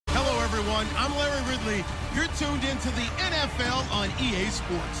everyone. I'm Larry Ridley. You're tuned into the NFL on EA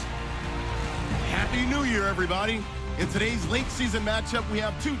Sports. Happy New Year, everybody. In today's late season matchup, we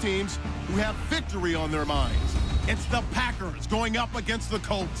have two teams who have victory on their minds. It's the Packers going up against the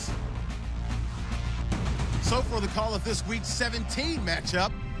Colts. So for the call of this week 17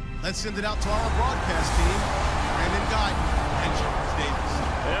 matchup, let's send it out to our broadcast team, Brandon Guyton and Charles Davis.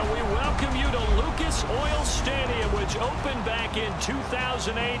 And we welcome you to Lucas Oil Stadium, which opened back in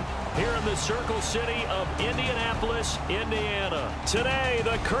 2008 here in the Circle City of Indianapolis, Indiana. Today,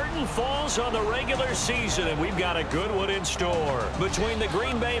 the curtain falls on the regular season, and we've got a good one in store between the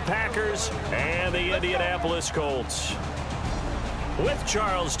Green Bay Packers and the Indianapolis Colts. With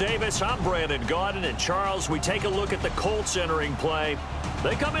Charles Davis, I'm Brandon Guyton, and Charles, we take a look at the Colts entering play.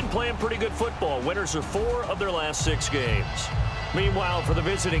 They come in playing pretty good football, winners of 4 of their last 6 games. Meanwhile, for the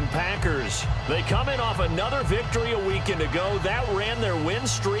visiting Packers, they come in off another victory a weekend ago. That ran their win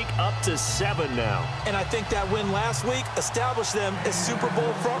streak up to 7 now. And I think that win last week established them as Super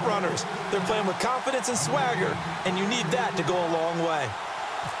Bowl frontrunners. They're playing with confidence and swagger, and you need that to go a long way.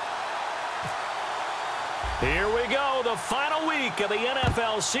 Here we go. The final week of the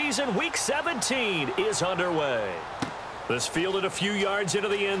NFL season. Week 17 is underway. This fielded a few yards into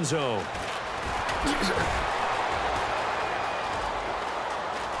the end zone.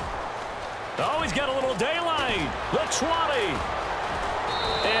 Oh, he's got a little daylight. The 20.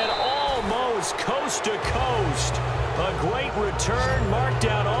 And almost coast to coast. A great return marked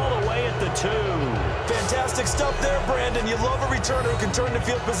down all the way at the 2. Fantastic stuff there, Brandon. You love a returner who can turn the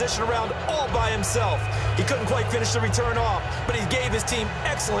field position around all by himself. He couldn't quite finish the return off, but he gave his team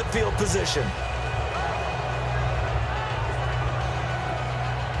excellent field position.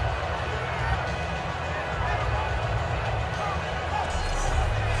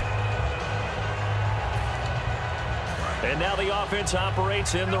 And now the offense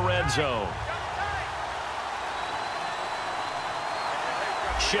operates in the red zone.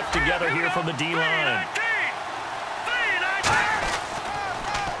 Shift together here from the D-line.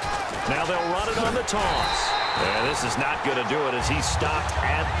 Now they'll run it on the toss. And this is not going to do it as he's stopped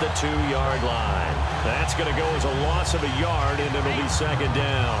at the 2-yard line. That's going to go as a loss of a yard, and it'll be 2nd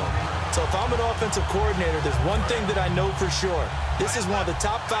down. So if I'm an offensive coordinator, there's one thing that I know for sure. This is one of the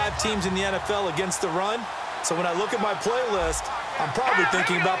top 5 teams in the NFL against the run. So when I look at my playlist, I'm probably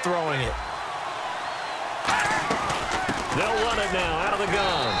thinking about throwing it. They'll run it now out of the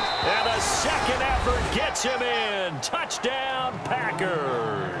gun. And the second effort gets him in. Touchdown,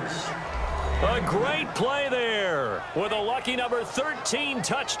 Packers. A great play there with a lucky number 13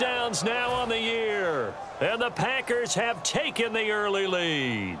 touchdowns now on the year. And the Packers have taken the early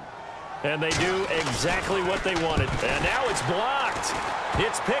lead. And they do exactly what they wanted. And now it's blocked.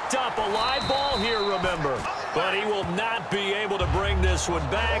 It's picked up, a live ball here, remember. But he will not be able to bring this one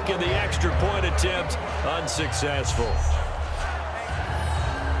back, and the extra point attempt unsuccessful.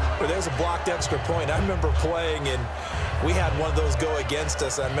 Well, there's a blocked extra point. I remember playing, and we had one of those go against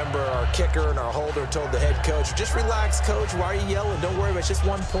us. I remember our kicker and our holder told the head coach, just relax, coach. Why are you yelling? Don't worry about it. It's just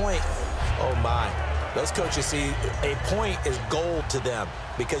 1 point. Oh, my. Those coaches see a point is gold to them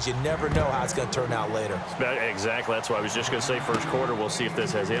because you never know how it's going to turn out later. Exactly. That's why I was just going to say first quarter. We'll see if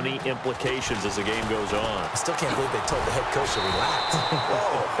this has any implications as the game goes on. I still can't believe they told the head coach to relax.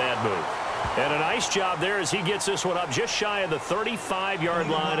 Whoa, bad move. And a nice job there as he gets this one up just shy of the 35-yard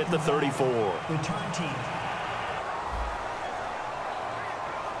line at the 34. Return team.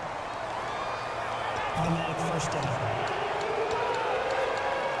 Automatic first down.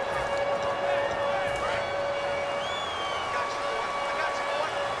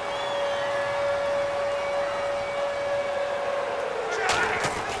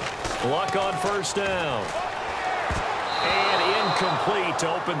 Luck on first down. And incomplete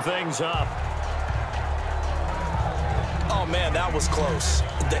to open things up. Oh, man, that was close.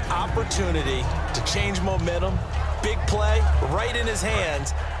 The opportunity to change momentum, big play, right in his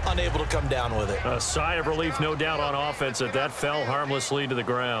hands, unable to come down with it. A sigh of relief, no doubt, on offense that that fell harmlessly to the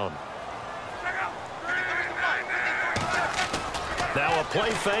ground. Now a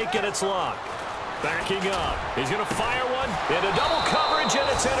play fake, and it's Luck. Backing up. He's going to fire one into double coverage, and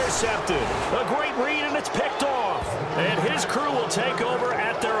it's intercepted. A great read, and it's picked off. And his crew will take over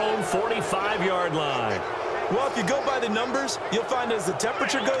at their own 45-yard line. Well, if you go by the numbers, you'll find as the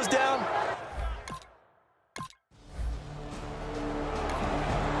temperature goes down,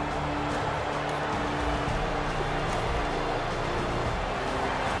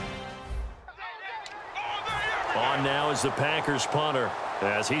 on now is the Packers punter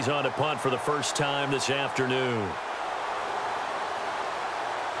as he's on to punt for the first time this afternoon.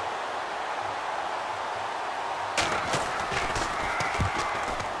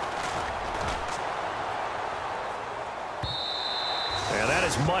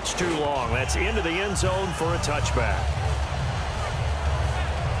 was much too long. That's into the end zone for a touchback.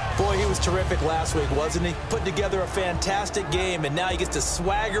 Boy, he was terrific last week, wasn't he? Putting together a fantastic game, and now he gets to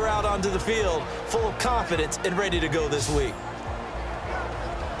swagger out onto the field full of confidence and ready to go this week.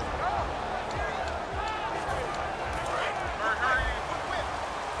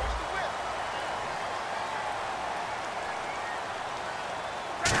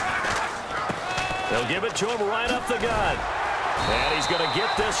 They'll give it to him right up the gut. And he's going to get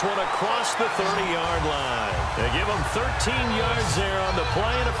this one across the 30-yard line. They give him 13 yards there on the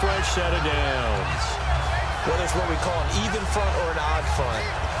play and a fresh set of downs. Whether it's what we call an even front or an odd front,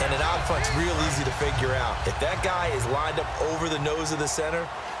 and an odd front's real easy to figure out. If that guy is lined up over the nose of the center,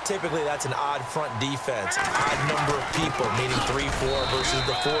 typically that's an odd front defense. Odd number of people, meaning 3-4 versus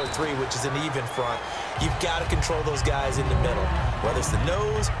the 4-3, which is an even front. You've got to control those guys in the middle. Whether it's the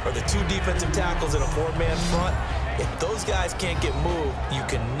nose or the two defensive tackles in a four-man front, if those guys can't get moved, you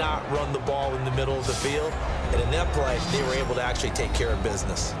cannot run the ball in the middle of the field. And in that play, they were able to actually take care of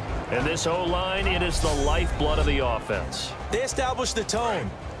business. And this O-line, it is the lifeblood of the offense. They established the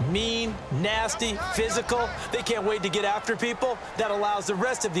tone. Mean, nasty, physical. They can't wait to get after people. That allows the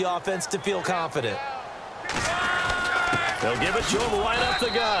rest of the offense to feel confident. They'll give it to him right up the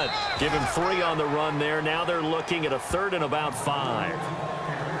gut. Give him 3 on the run there. Now they're looking at a 3rd and about 5.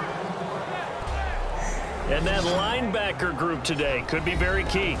 And that linebacker group today could be very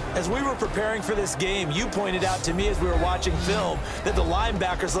key. As we were preparing for this game, you pointed out to me as we were watching film that the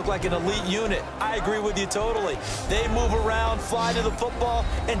linebackers look like an elite unit. I agree with you totally. They move around, fly to the football,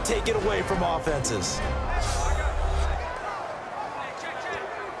 and take it away from offenses.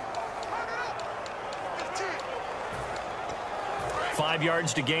 Five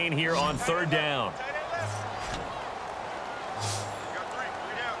yards to gain here on 3rd down.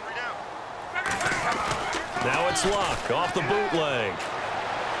 Now it's Luck off the bootleg.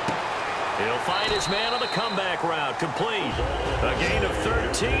 He'll find his man on the comeback route. Complete. A gain of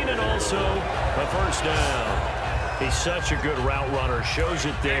 13 and also a first down. He's such a good route runner. Shows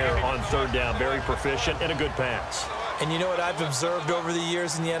it there on 3rd down. Very proficient and a good pass. And you know what I've observed over the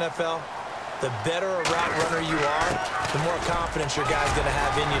years in the NFL? The better a route runner you are, the more confidence your guy's going to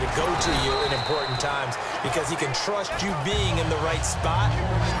have in you to go to you in important times because he can trust you being in the right spot,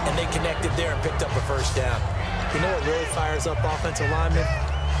 and they connected there and picked up a first down. You know what really fires up offensive linemen?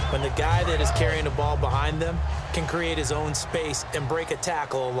 When the guy that is carrying the ball behind them can create his own space and break a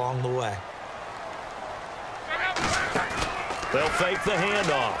tackle along the way. They'll fake the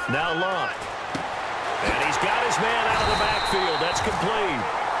handoff. Now Luck. And he's got his man out of the backfield. That's complete.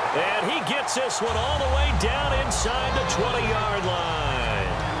 And he gets this one all the way down inside the 20-yard line.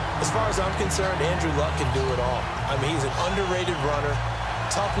 As far as I'm concerned, Andrew Luck can do it all. I mean, he's an underrated runner,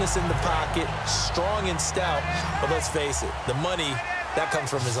 toughness in the pocket, strong and stout. But let's face it, the money, that comes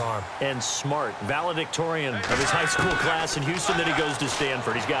from his arm. And smart, valedictorian of his high school class in Houston. Then he goes to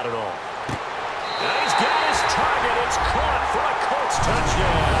Stanford. He's got it all. And he's got his target. It's caught for a Colts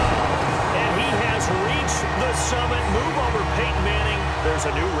touchdown. And he has reached the summit. Move over Peyton Manning. There's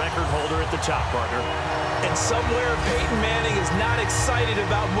a new record holder at the top, partner. And somewhere Peyton Manning is not excited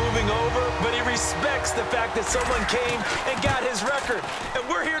about moving over, but he respects the fact that someone came and got his record. And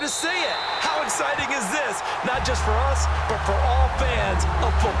we're here to see it. How exciting is this? Not just for us, but for all fans of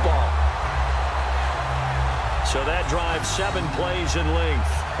football. So that drives 7 plays in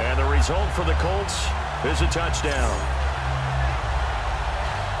length. And the result for the Colts is a touchdown.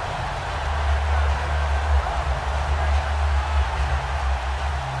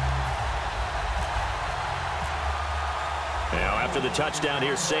 After the touchdown,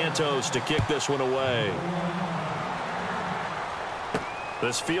 here's Santos to kick this one away.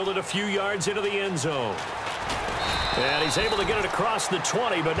 This fielded a few yards into the end zone. And he's able to get it across the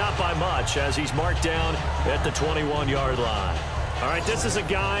 20, but not by much, as he's marked down at the 21-yard line. All right, this is a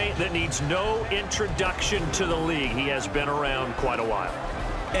guy that needs no introduction to the league. He has been around quite a while.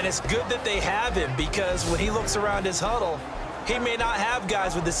 And it's good that they have him, because when he looks around his huddle, he may not have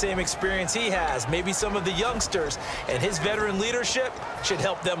guys with the same experience he has, maybe some of the youngsters, and his veteran leadership should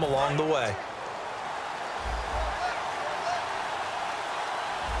help them along the way.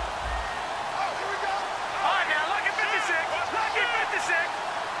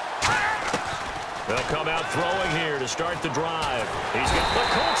 They'll come out throwing here to start the drive. The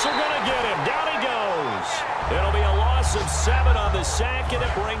Colts are going to get him. Down he goes. It'll be a loss of 7 on the sack, and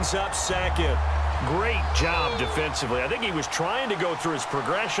it brings up 2nd. Great job defensively. I think he was trying to go through his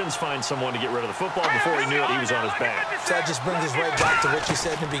progressions, find someone to get rid of the football. Before he knew it, he was on his back. So that just brings us right back to what you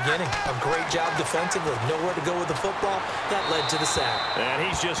said in the beginning. A great job defensively. Nowhere to go with the football. That led to the sack. And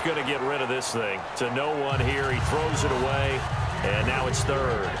he's just going to get rid of this thing. To no one here. He throws it away. And now it's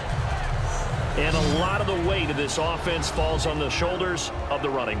third. And a lot of the weight of this offense falls on the shoulders of the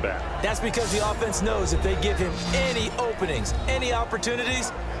running back. That's because the offense knows if they give him any openings, any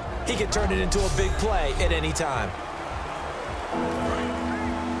opportunities, he can turn it into a big play at any time.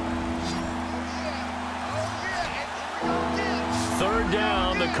 Third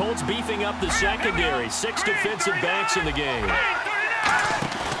down, the Colts beefing up the secondary. 6 defensive backs in the game.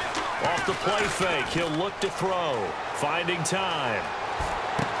 Off the play fake, he'll look to throw. Finding time.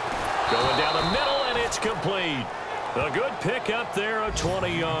 Going down the middle, and it's complete. A good pickup there of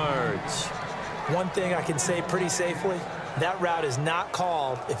 20 yards. One thing I can say pretty safely, that route is not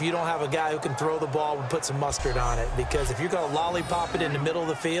called if you don't have a guy who can throw the ball and put some mustard on it. Because if you're going to lollipop it in the middle of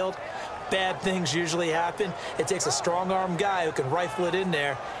the field, bad things usually happen. It takes a strong-arm guy who can rifle it in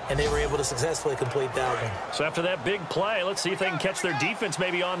there, and they were able to successfully complete that one. So after that big play, let's see if they can catch their defense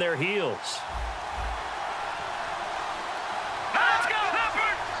maybe on their heels.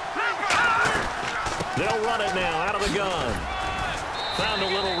 They'll run it now out of the gun. Found a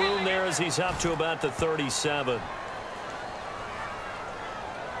little room there as he's up to about the 37.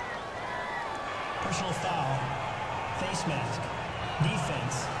 Personal foul. Face mask.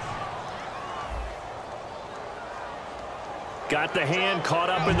 Defense. Got the hand caught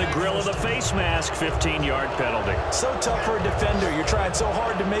up in the grill of the face mask. 15-yard penalty. So tough for a defender. You're trying so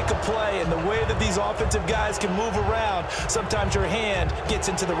hard to make a play, and the way that these offensive guys can move around, sometimes your hand gets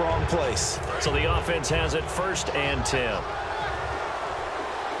into the wrong place. So the offense has it 1st and 10.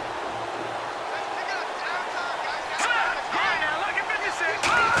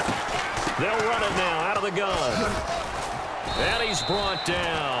 They'll run it now out of the gun. And he's brought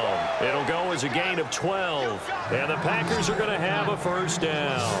down. It'll go as a gain of 12. And the Packers are going to have a first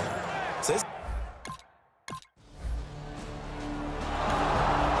down.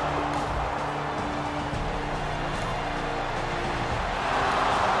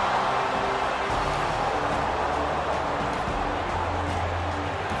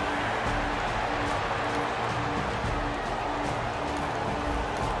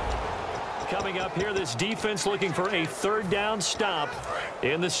 Coming up here, this defense looking for a 3rd down stop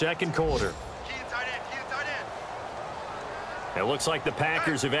in the 2nd quarter. It looks like the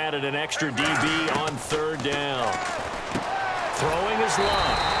Packers have added an extra DB on 3rd down. Throwing his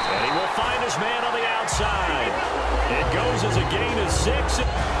luck, and he will find his man on the outside. It goes as a gain of 6.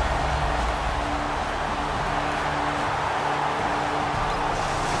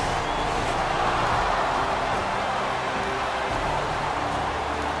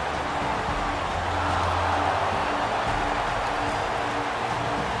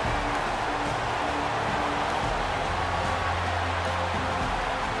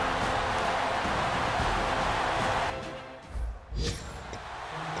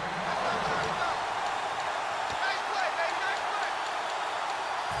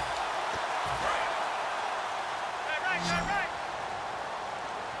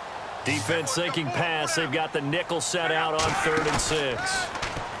 Defense sinking pass. They've got the nickel set out on 3rd and 6.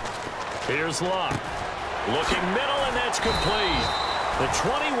 Here's Luck. Looking middle, and that's complete. The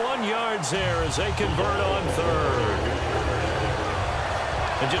 21 yards there as they convert on 3rd.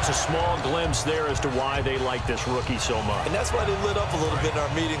 And just a small glimpse there as to why they like this rookie so much. And that's why they lit up a little bit in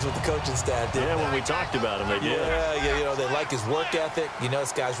our meetings with the coaching staff, didn't they? When we talked about him, they did. Yeah, you know, they like his work ethic. You know,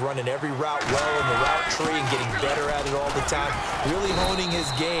 this guy's running every route well in the route tree and getting better at it all the time, really honing his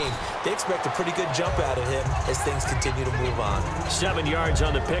game. They expect a pretty good jump out of him as things continue to move on. 7 yards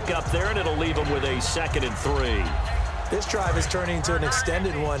on the pickup there, and it'll leave him with a 2nd and 3. This drive is turning into an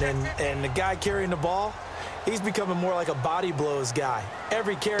extended one, and the guy carrying the ball, he's becoming more like a body blows guy.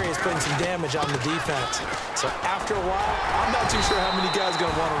 Every carry is putting some damage on the defense. So after a while, I'm not too sure how many guys are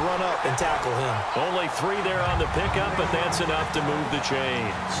going to want to run up and tackle him. Only 3 there on the pickup, but that's enough to move the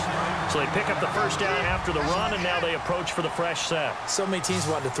chains. So they pick up the first down after the run, and now they approach for the fresh set. So many teams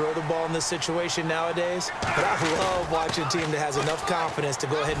want to throw the ball in this situation nowadays, but I love watching a team that has enough confidence to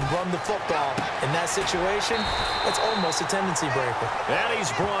go ahead and run the football. In that situation, that's almost a tendency breaker. And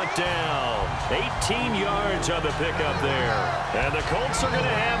he's brought down. 18 yards on the pickup there. And the Colts are going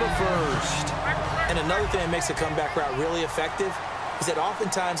to have a first. And another thing that makes a comeback route really effective is that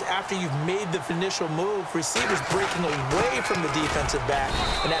oftentimes after you've made the initial move, receivers breaking away from the defensive back,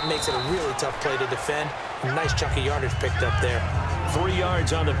 and that makes it a really tough play to defend. A nice chunk of yardage picked up there. 3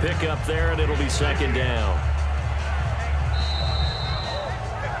 yards on the pickup there, and it'll be 2nd down.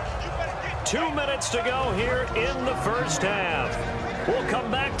 2 minutes to go here in the first half. We'll come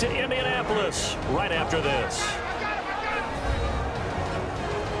back to Indianapolis right after this.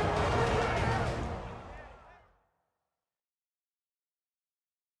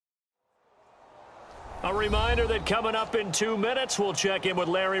 A reminder that coming up in 2 minutes, we'll check in with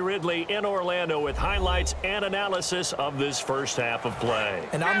Larry Ridley in Orlando with highlights and analysis of this first half of play.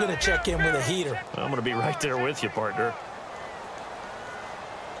 And I'm going to check in with a heater. I'm going to be right there with you, partner.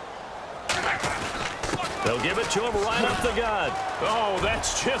 They'll give it to him right up the gut. Oh,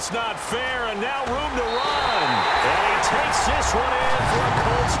 that's just not fair, and now room to run. And he takes this one in for a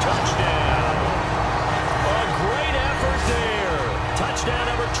Colts touchdown. A great effort there. Touchdown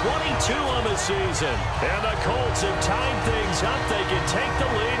number 22 on the season. And the Colts have tied things up. They can take the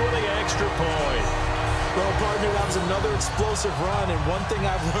lead with the extra point. Well, partner, that was another explosive run, and one thing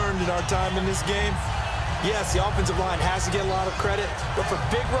I've learned in our time in this game, yes, the offensive line has to get a lot of credit, but for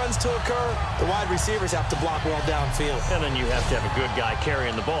big runs to occur, the wide receivers have to block well downfield. And then you have to have a good guy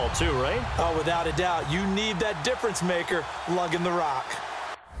carrying the ball too, right? Oh, without a doubt. You need that difference maker lugging the rock.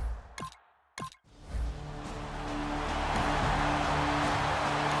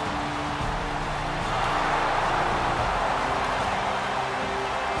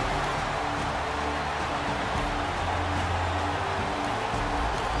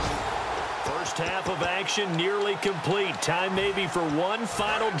 Half of action nearly complete. Time maybe for one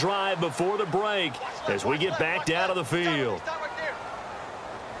final drive before the break as we get back down to the field.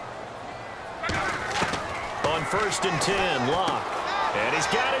 On 1st and 10, Locke. And he's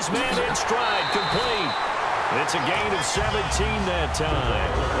got his man in stride, complete. It's a gain of 17 that time.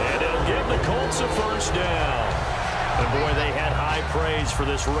 And it'll give the Colts a first down. And boy, they had high praise for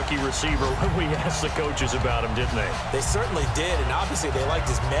this rookie receiver when we asked the coaches about him, didn't they? They certainly did, and obviously they liked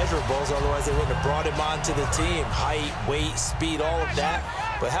his measurables, otherwise they wouldn't have brought him onto the team. Height, weight, speed, all of that.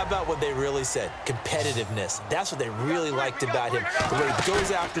 But how about what they really said? Competitiveness. That's what they really liked about him. The way he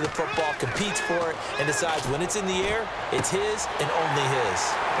goes after the football, competes for it, and decides when it's in the air, it's his and only his.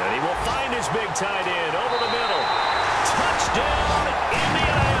 And he will find his big tight end over the middle. Touchdown,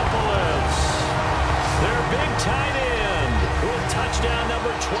 Indianapolis. Their big tight end with touchdown number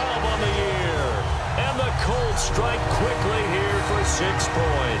 12 on the year. And the Colts strike quickly here for 6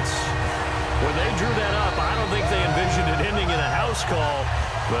 points. When they drew that up, I don't think they envisioned it ending in a house call,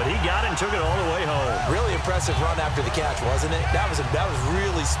 but he got it and took it all the way home. Really impressive run after the catch, wasn't it? That was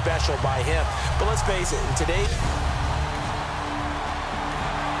really special by him. But let's face it, in today,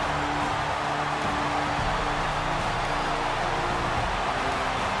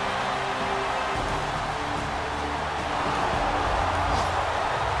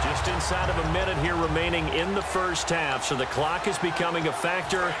 inside of a minute here remaining in the first half, so the clock is becoming a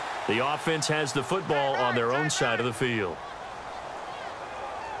factor. The offense has the football on their own side of the field.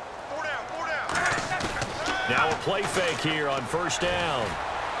 Now a play fake here on 1st down.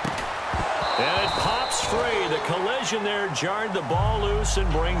 And it pops free. The collision there jarred the ball loose and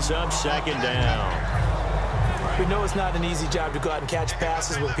brings up 2nd down. We know it's not an easy job to go out and catch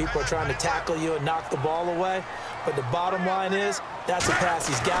passes when people are trying to tackle you and knock the ball away. But the bottom line is, that's a pass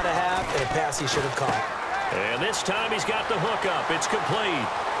he's got to have and a pass he should have caught. And this time he's got the hook up. It's complete.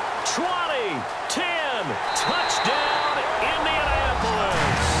 20, 10, touchdown,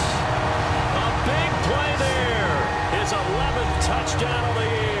 Indianapolis. A big play there. His 11th touchdown of the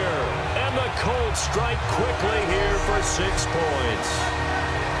year. And the Colts strike quickly here for 6 points.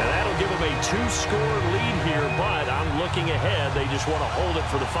 And that'll give them a 2-score lead here, but I'm looking ahead. They just want to hold it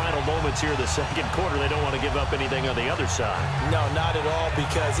for the final moments here of the 2nd quarter. They don't want to give up anything on the other side. No, not at all,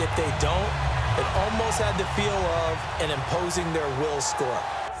 because if they don't, it almost had the feel of an imposing their will score.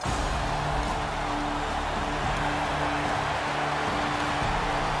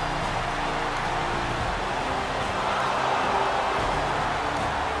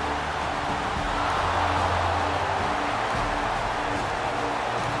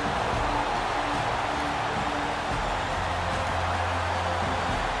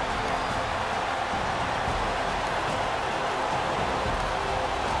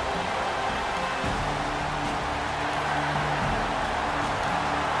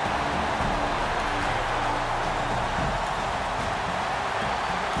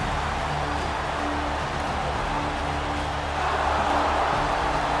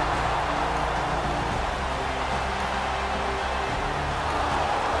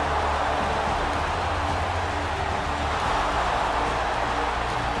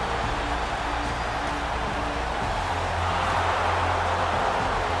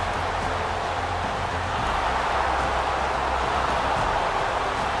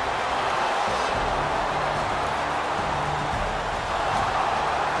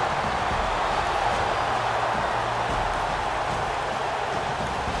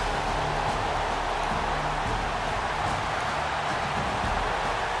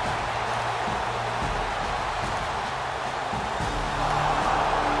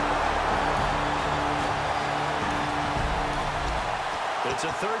 It's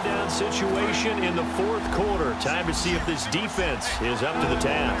a third down situation in the fourth quarter. Time to see if this defense is up to the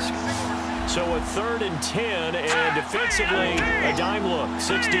task. So a 3rd and 10, and defensively, a dime look,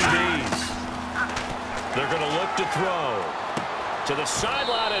 6 DBs. They're going to look to throw. To the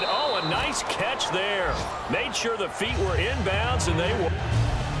sideline, and oh, a nice catch there. Made sure the feet were inbounds, and they were.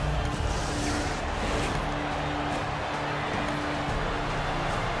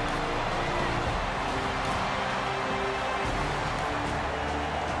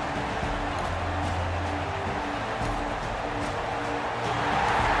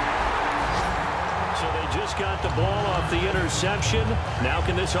 Got the ball off the interception. Now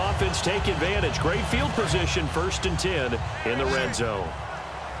can this offense take advantage? Great field position, 1st and 10 in the red zone.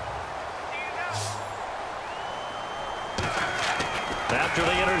 After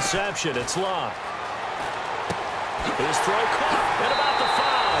the interception, it's Luck. His throw caught at about the 5.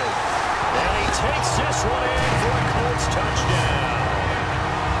 And he takes this one in for a Colts touchdown.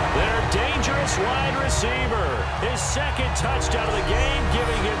 Their dangerous wide receiver. His 2nd touchdown of the game,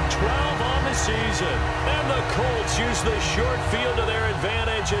 giving him 12 on the season. And the Colts use the short field to their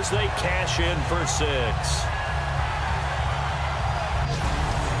advantage as they cash in for 6.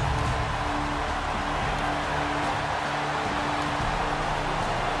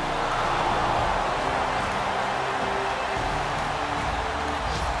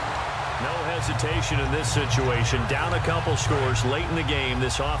 Hesitation in this situation. Down a couple scores late in the game.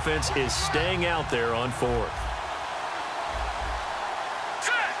 This offense is staying out there on 4th.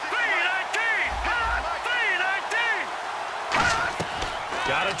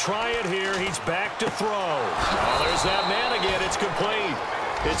 Got to try it here. He's back to throw. Oh, there's that man again. It's complete.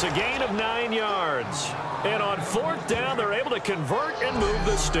 It's a gain of 9 yards. And on 4th down, they're able to convert and move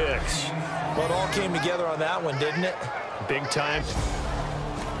the sticks. Well, it all came together on that one, didn't it? Big time.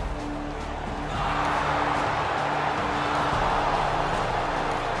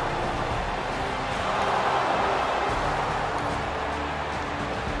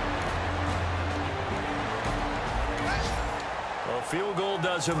 Field goal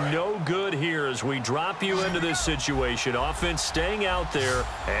does him no good here as we drop you into this situation. Offense staying out there,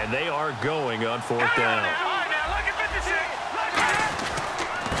 and they are going on 4th down.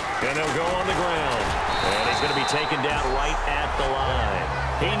 And they'll go on the ground. And he's going to be taken down right at the line.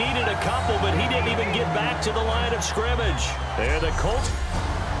 He needed a couple, but he didn't even get back to the line of scrimmage. There the Colts.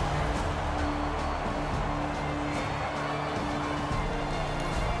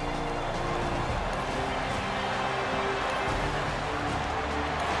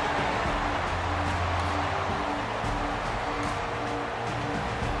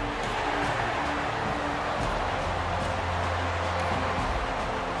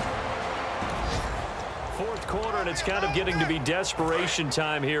 And it's kind of getting to be desperation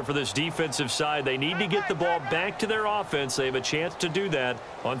time here for this defensive side. They need to get the ball back to their offense. They have a chance to do that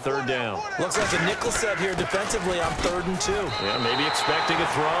on 3rd down. Looks like a nickel set here defensively on 3rd and 2. Yeah, maybe expecting a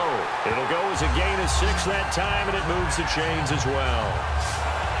throw. It'll go as a gain of 6 that time, and it moves the chains as well.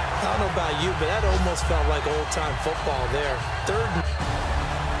 I don't know about you, but that almost felt like old-time football there. 3rd and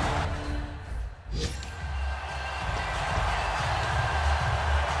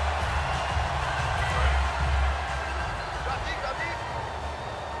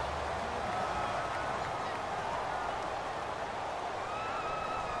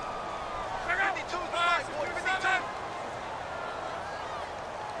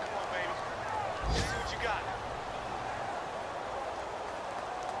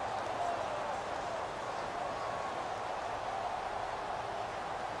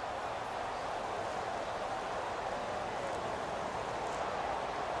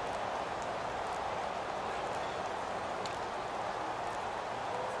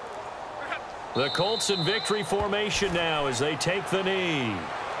The Colts in victory formation now as they take the knee.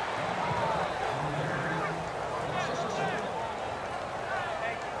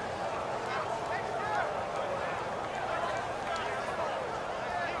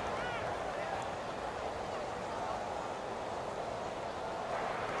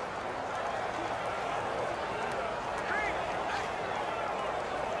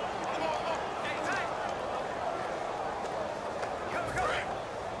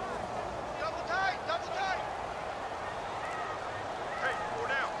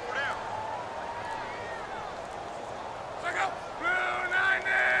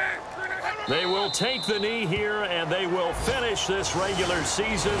 They will take the knee here, and they will finish this regular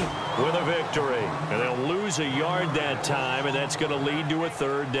season with a victory. And they'll lose a yard that time, and that's going to lead to a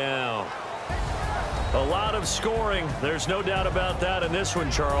 3rd down. A lot of scoring. There's no doubt about that in this one,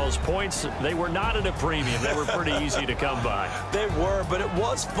 Charles. Points, they were not at a premium. They were pretty easy to come by. They were, but it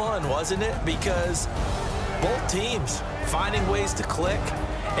was fun, wasn't it? Because both teams finding ways to click.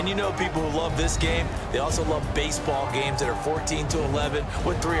 And you know people who love this game, they also love baseball games that are 14-11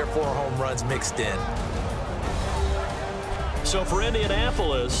 with 3 or 4 home runs mixed in. So for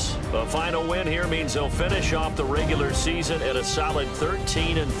Indianapolis, a final win here means they'll finish off the regular season at a solid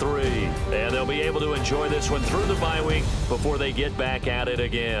 13-3. And they'll be able to enjoy this one through the bye week before they get back at it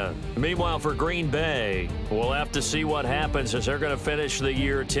again. Meanwhile, for Green Bay, we'll have to see what happens as they're going to finish the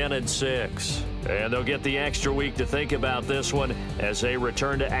year 10-6. And they'll get the extra week to think about this one as they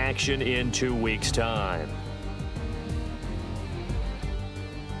return to action in 2 weeks' time.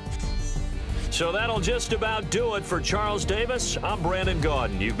 So that'll just about do it for Charles Davis. I'm Brandon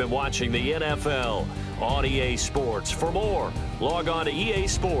Gaudin. You've been watching the NFL on EA Sports. For more, log on to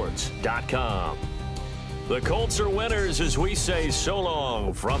easports.com. The Colts are winners as we say so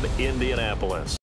long from Indianapolis.